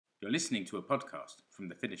You're listening to a podcast from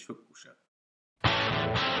the Finnish Football Show.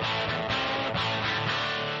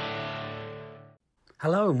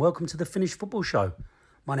 Hello and welcome to the Finnish Football Show.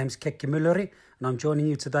 My name's Keke and I'm joining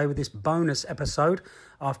you today with this bonus episode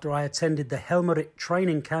after I attended the Helmarit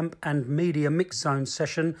training camp and media mix zone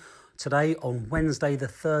session today on Wednesday the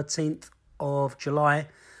 13th of July,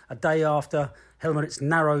 a day after Helmarit's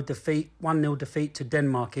narrow defeat, 1-0 defeat to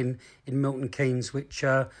Denmark in Milton Keynes, which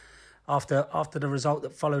after the result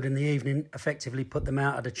that followed in the evening effectively put them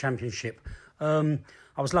out of the championship. I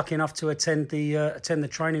was lucky enough to attend the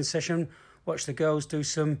training session, watch the girls do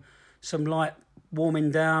some light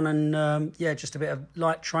warming down and just a bit of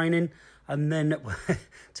light training. And then,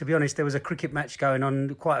 to be honest, there was a cricket match going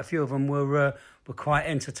on. Quite a few of them were quite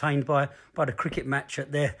entertained by the cricket match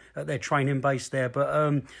at their training base there.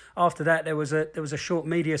 But after that, there was a short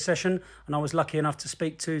media session, and I was lucky enough to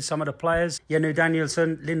speak to some of the players, Jenny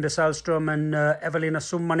Danielsson, Linda Sällström, and Evelina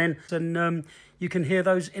Summanen. And you can hear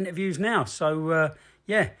those interviews now. So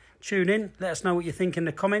tune in. Let us know what you think in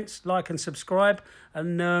the comments. Like and subscribe.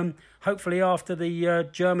 And hopefully after the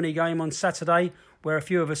Germany game on Saturday, where a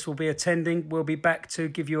few of us will be attending, we'll be back to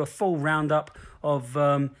give you a full roundup of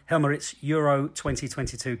Helmarit's Euro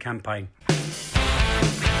 2022 campaign.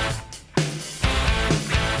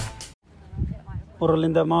 Moro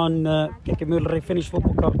Linda, mä oon Keke Mylleri Finnish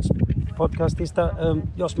Football podcastista.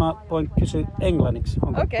 Jos mä voin kysyä englanniksi,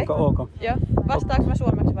 onko ok? Joo. Vastaanko mä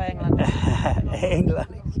suomeksi vai englanniksi?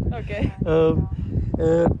 Englanniksi. Okay.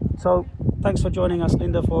 So thanks for joining us,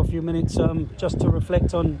 Linda, for a few minutes. Just to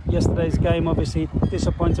reflect on yesterday's game. Obviously,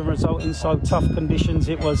 disappointing result in so tough conditions.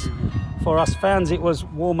 It was, for us fans, it was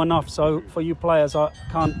warm enough. So for you players, I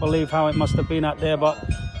can't believe how it must have been out there. But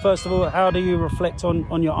first of all, how do you reflect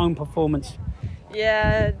on your own performance?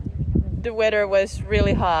 Yeah, the weather was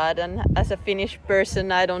really hard, and as a Finnish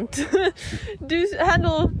person, I don't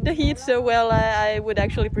handle the heat so well. I would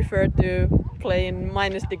actually prefer to play in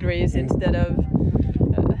minus degrees instead of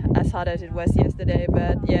as hot as it was yesterday.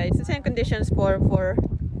 But yeah, it's the same conditions for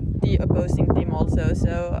the opposing team also,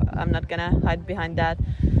 so I'm not gonna hide behind that.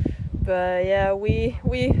 But yeah,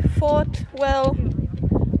 we fought well,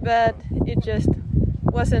 but it just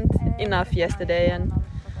wasn't enough yesterday,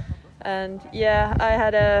 and yeah, I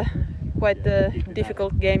had quite a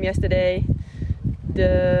difficult game yesterday.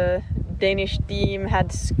 The Danish team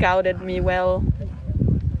had scouted me well.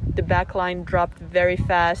 The backline dropped very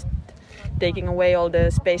fast, taking away all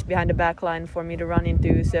the space behind the backline for me to run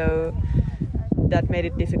into, so that made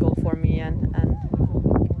it difficult for me. And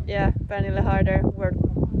Pernille Harder,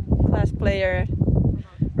 world-class player,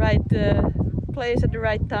 right plays at the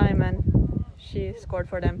right time, and she scored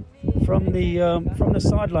for them. From the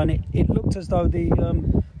sideline, it looked as though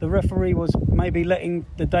the referee was maybe letting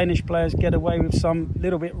the Danish players get away with some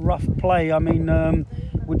little bit rough play. I mean,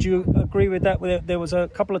 would you agree with that? There was a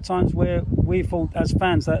couple of times where we thought as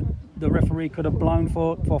fans that the referee could have blown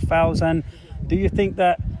for fouls. And do you think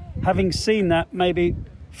that, having seen that, maybe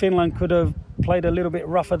Finland could have played a little bit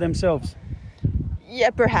rougher themselves? Yeah,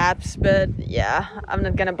 perhaps, but yeah, I'm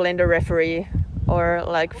not gonna blame the referee or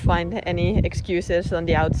find any excuses on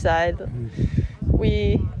the outside.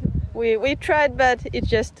 We tried, but it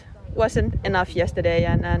just wasn't enough yesterday,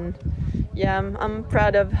 and yeah, I'm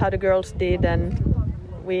proud of how the girls did, and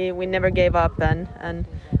we never gave up, and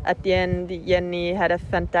at the end Jenny had a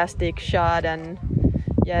fantastic shot, and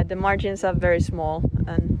yeah, the margins are very small.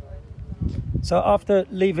 And so after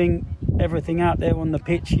leaving everything out there on the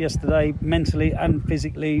pitch yesterday, mentally and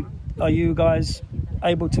physically, are you guys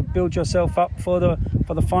able to build yourself up for the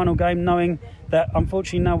final game, knowing that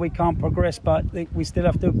unfortunately now we can't progress, but we still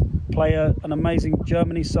have to play an amazing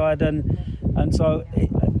Germany side, and so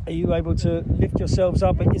are you able to lift yourselves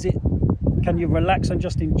up? Can you relax and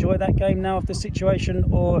just enjoy that game now of the situation,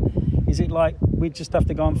 or is it like we just have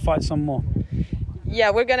to go and fight some more? Yeah,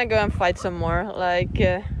 we're gonna go and fight some more.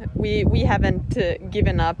 We haven't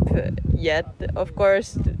given up yet. Of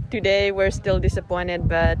course, today we're still disappointed,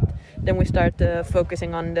 but then we start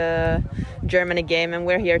focusing on the Germany game, and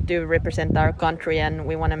we're here to represent our country, and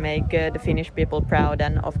we want to make the Finnish people proud,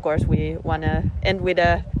 and of course we want to end with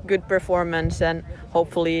a good performance and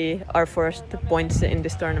hopefully our first points in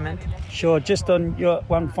this tournament. Sure, just on your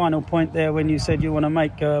one final point there, when you said you want to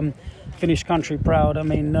make Finnish country proud, I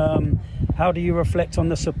mean, how do you reflect on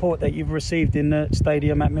the support that you've received in the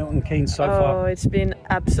stadium at Milton Keynes so far? Oh, it's been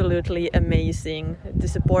absolutely amazing. The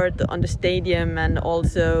support on the stadium and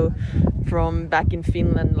also from back in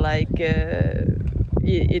Finland,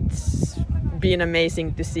 it's been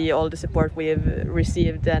amazing to see all the support we have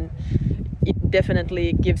received, and it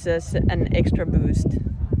definitely gives us an extra boost.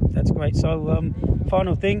 That's great. So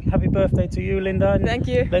final thing, happy birthday to you, Linda. And thank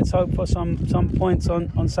you. Let's hope for some points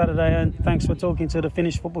on Saturday, and thanks for talking to the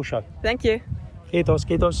Finnish Football Show. Thank you. Kiitos.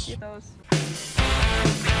 Kiitos.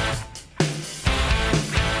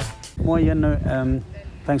 Moi Jenny,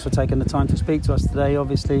 thanks for taking the time to speak to us today.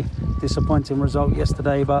 Obviously, disappointing result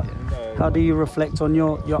yesterday, but how do you reflect on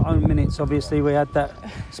your own minutes? Obviously, we had that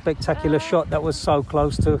spectacular shot that was so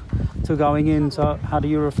close to going in. So how do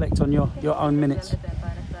you reflect on your own minutes?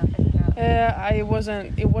 It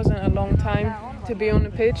wasn't a long time to be on the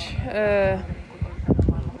pitch.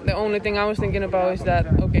 The only thing I was thinking about is that,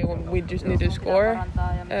 okay, well, we just need to score.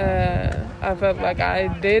 I felt like I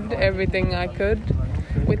did everything I could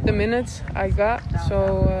with the minutes I got.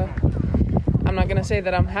 So I'm not going to say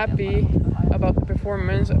that I'm happy about the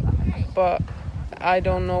performance, but I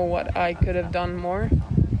don't know what I could have done more.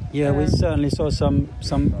 Yeah, we certainly saw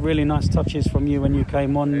some really nice touches from you when you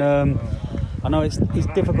came on. I know it's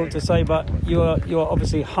difficult to say, but you're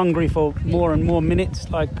obviously hungry for more and more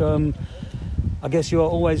minutes. Like I guess you are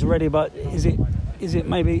always ready, but is it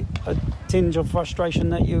maybe a tinge of frustration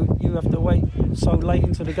that you have to wait so late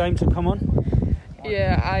into the game to come on?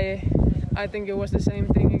 Yeah, I think it was the same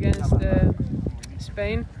thing against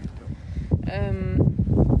Spain.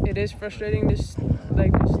 It is frustrating to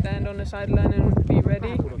stand on the sideline and be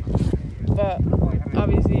ready, but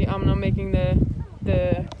obviously I'm not making the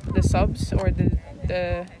subs or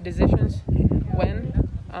the decisions when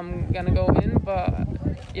I'm gonna go in. But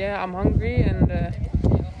yeah, I'm hungry, and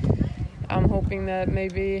I'm hoping that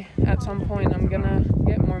maybe at some point I'm gonna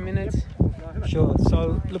get more minutes. Sure.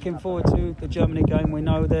 So looking forward to the Germany game. We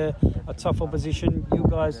know they're a tough opposition. You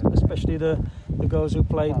guys, especially the girls who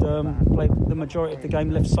played the majority of the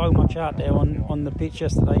game, left so much out there on the pitch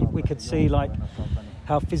yesterday. We could see like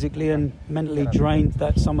how physically and mentally drained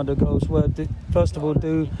that some of the girls were. First of all,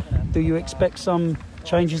 do you expect some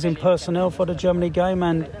changes in personnel for the Germany game?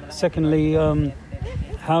 And secondly,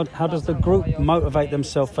 how does the group motivate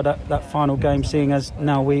themselves for that final game, seeing as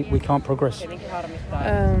now we can't progress?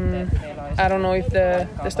 I don't know if the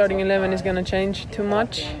starting 11 is going to change too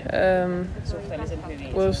much.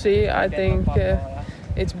 We'll see. I think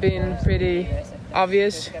it's been pretty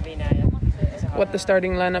obvious what the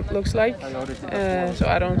starting lineup looks like. So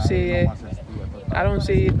I don't see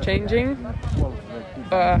it changing.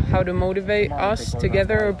 But how to motivate us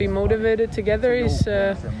together or be motivated together is,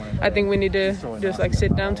 I think we need to just like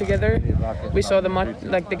sit down together. We saw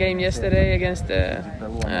the game yesterday against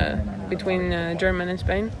between Germany and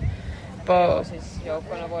Spain. But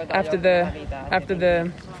after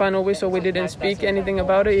the final whistle, we didn't speak anything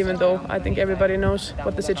about it, even though I think everybody knows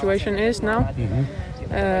what the situation is now.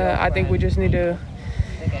 I think we just need to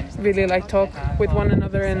really like talk with one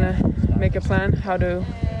another and make a plan how to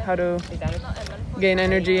gain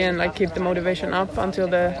energy and like keep the motivation up until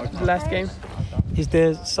the last game. Is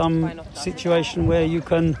there some situation where you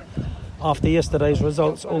can, after yesterday's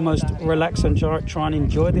results, almost relax and try and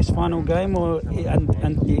enjoy this final game,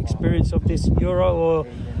 and the experience of this Euro,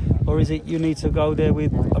 or is it you need to go there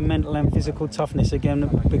with a mental and physical toughness again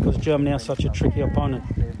because Germany are such a tricky opponent?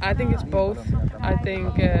 I think it's both. I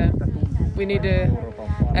think we need to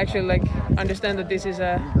actually like understand that this is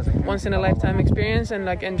a once in a lifetime experience and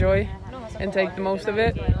like enjoy and take the most of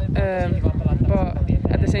it. But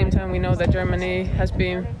at the same time, we know that Germany has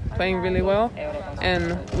been playing really well,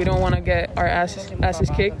 and we don't want to get our asses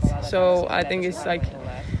kicked. So I think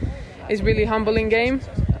it's really humbling game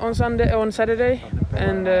on Saturday,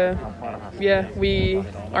 and we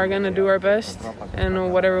are gonna do our best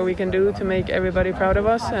and whatever we can do to make everybody proud of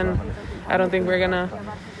us. And I don't think we're gonna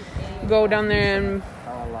go down there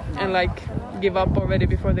and like give up already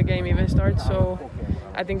before the game even starts. So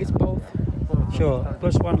I think it's both. Sure.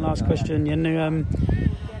 Just one last question, Jenny.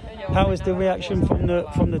 How is the reaction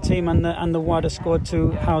from the team and the wider squad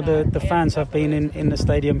to how the fans have been in the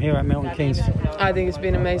stadium here at Milton Keynes? I think it's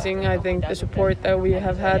been amazing. I think the support that we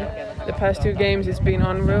have had the past two games, it's been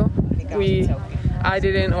unreal. We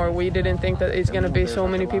didn't think that it's going to be so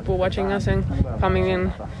many people watching us and coming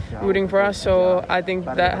in rooting for us. So I think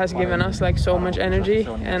that has given us like so much energy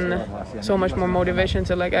and so much more motivation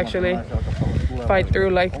to like actually fight through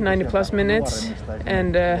like 90 plus minutes.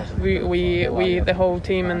 And we the whole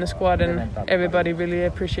team and the squad and everybody really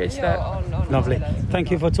appreciates that. Lovely.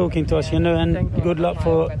 Thank you for talking to us, and good luck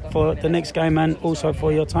for the next game and also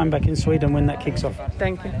for your time back in Sweden when that kicks off.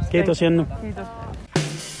 Thank you. Kiitos, Jenny.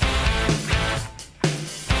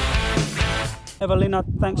 Evelina,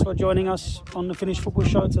 thanks for joining us on the Finnish Football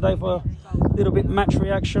Show today for a little bit match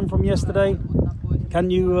reaction from yesterday. Can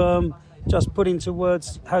you just put into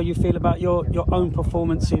words how you feel about your own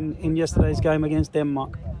performance in yesterday's game against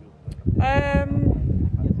Denmark?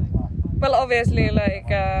 Well, obviously,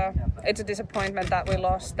 it's a disappointment that we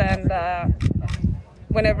lost, and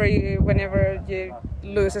whenever you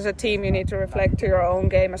lose as a team, you need to reflect to your own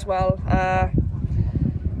game as well.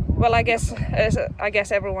 Well, I guess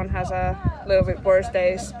everyone has a little bit worse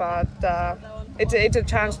days, but it's a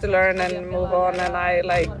chance to learn and move on, and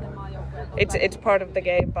it's part of the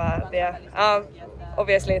game. But yeah,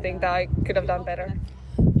 obviously I think that I could have done better.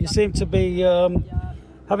 You seem to be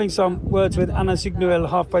having some words with Anna Signuel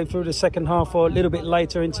halfway through the second half or a little bit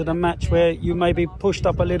later into the match, where you maybe pushed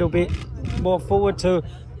up a little bit more forward to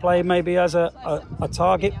play maybe as a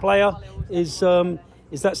target player. Is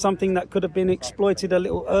that something that could have been exploited a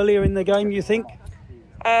little earlier in the game, you think?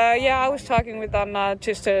 Yeah, I was talking with Anna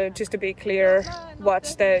just to be clear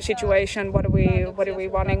what's the situation, what are we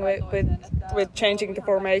wanting with changing the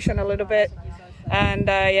formation a little bit. And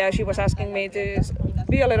yeah, she was asking me to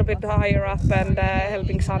be a little bit higher up and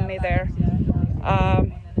helping Sanni there.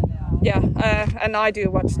 And I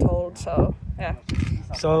do what's told, so yeah.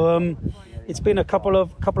 So it's been a couple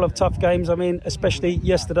of tough games. I mean, especially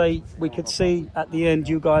yesterday, we could see at the end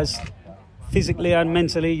you guys, physically and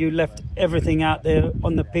mentally, you left everything out there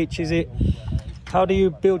on the pitch. How do you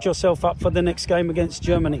build yourself up for the next game against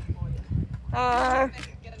Germany?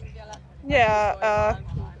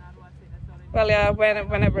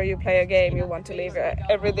 Whenever you play a game, you want to leave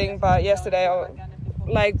everything. But yesterday,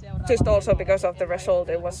 just also because of the result,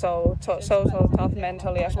 it was so tough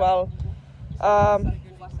mentally as well.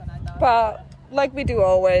 But like we do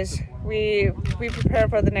always, we prepare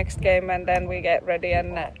for the next game and then we get ready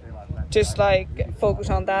and just focus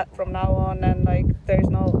on that from now on. And there's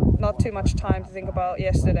not too much time to think about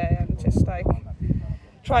yesterday, and just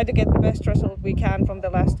try to get the best result we can from the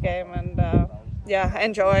last game and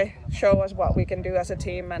enjoy, show us what we can do as a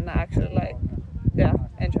team and actually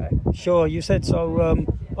enjoy. Sure, you said so.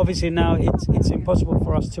 Obviously now it's impossible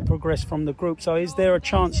for us to progress from the group. So is there a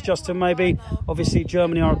chance just to maybe, obviously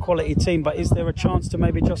Germany are a quality team, but is there a chance to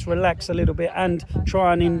maybe just relax a little bit and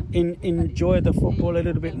try and enjoy the football a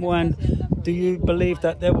little bit more? And do you believe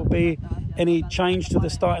that there will be any change to the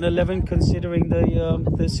starting 11 considering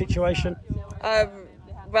the situation?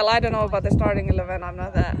 Well, I don't know about the starting 11. I'm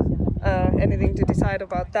not anything to decide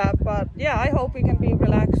about that. But yeah, I hope we can be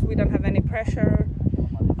relaxed. We don't have any pressure.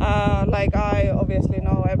 I obviously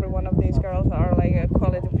know every one of these girls are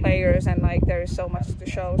quality players, and there is so much to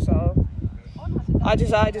show. So I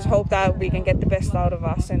just hope that we can get the best out of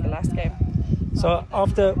us in the last game. So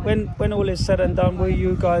after when all is said and done, will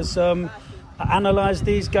you guys analyse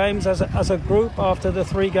these games as a group after the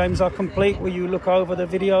 3 games are complete? Will you look over the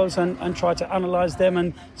videos and try to analyse them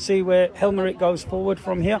and see where Helmarit goes forward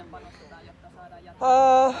from here?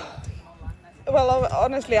 Well,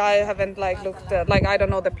 honestly, I haven't looked at, I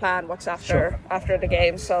don't know the plan, what's after the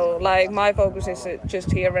game. So my focus is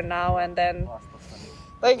just here and now, and then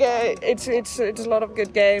it's a lot of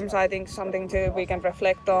good games. I think something we can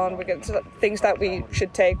reflect on. Things that we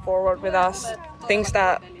should take forward with us, things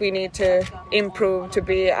that we need to improve to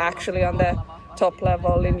be actually on the top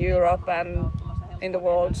level in Europe and in the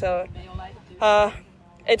world. So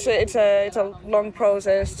it's a long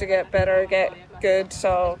process to get better, get good.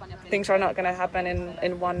 So things are not going to happen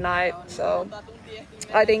in one night. So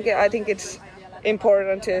I think it's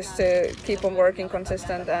important just to keep on working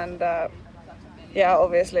consistent and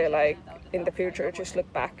obviously in the future just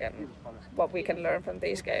look back and what we can learn from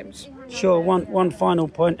these games. Sure. One final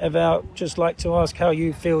point, Eva. I'd just like to ask how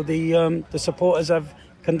you feel the supporters have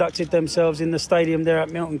conducted themselves in the stadium there at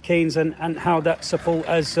Milton Keynes, and how that support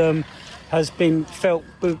has been felt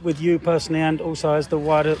with you personally and also as the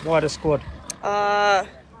wider squad.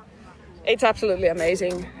 It's absolutely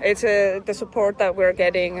amazing. It's the support that we're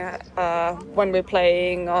getting when we're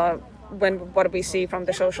playing, what we see from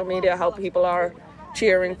the social media, how people are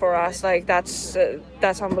cheering for us.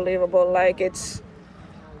 That's unbelievable.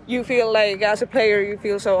 You feel as a player, you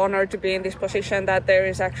feel so honored to be in this position that there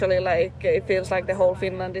is actually it feels like the whole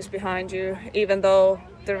Finland is behind you, even though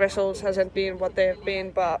the results hasn't been what they've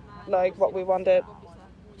been, but what we wanted.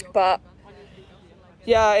 But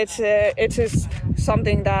yeah, it's just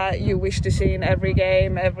something that you wish to see in every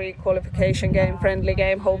game, every qualification game, friendly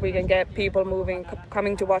game. Hope we can get people moving,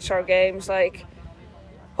 coming to watch our games.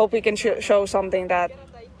 Hope we can show something that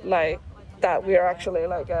we are actually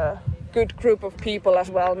a good group of people as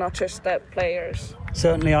well, not just the players.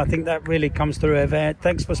 Certainly, I think that really comes through, Eva.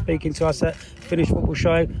 Thanks for speaking to us at Finnish Football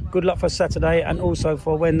Show. Good luck for Saturday and also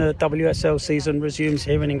for when the WSL season resumes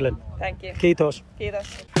here in England. Thank you. Kiitos.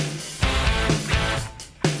 Kiitos.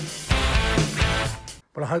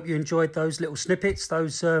 Well, I hope you enjoyed those little snippets,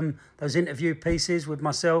 those interview pieces with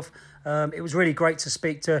myself. It was really great to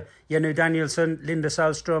speak to Jenny Danielsson, Linda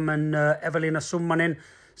Sällström and Evelina Summanen.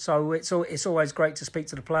 So it's always great to speak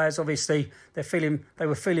to the players. Obviously, they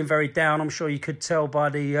were feeling very down. I'm sure you could tell by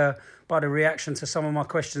the reaction to some of my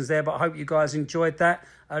questions there. But I hope you guys enjoyed that.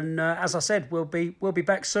 And as I said, we'll be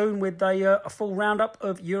back soon with a full roundup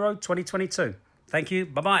of Euro 2022. Thank you.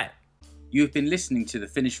 Bye-bye. You have been listening to the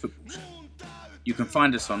Finnish Football Show. You can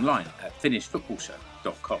find us online at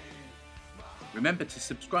finishfootballshow.com. Remember to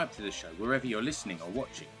subscribe to the show wherever you're listening or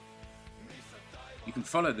watching. You can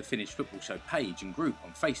follow the Finnish Football Show page and group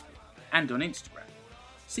on Facebook and on Instagram.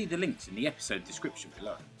 See the links in the episode description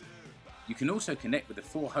below. You can also connect with the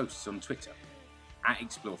 4 hosts on Twitter, at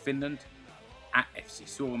Explore Finland, at FC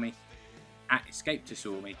Suomi, at Escape to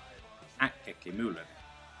Suomi, at Keke.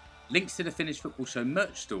 Links to the Finnish Football Show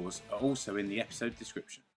merch stores are also in the episode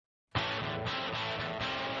description.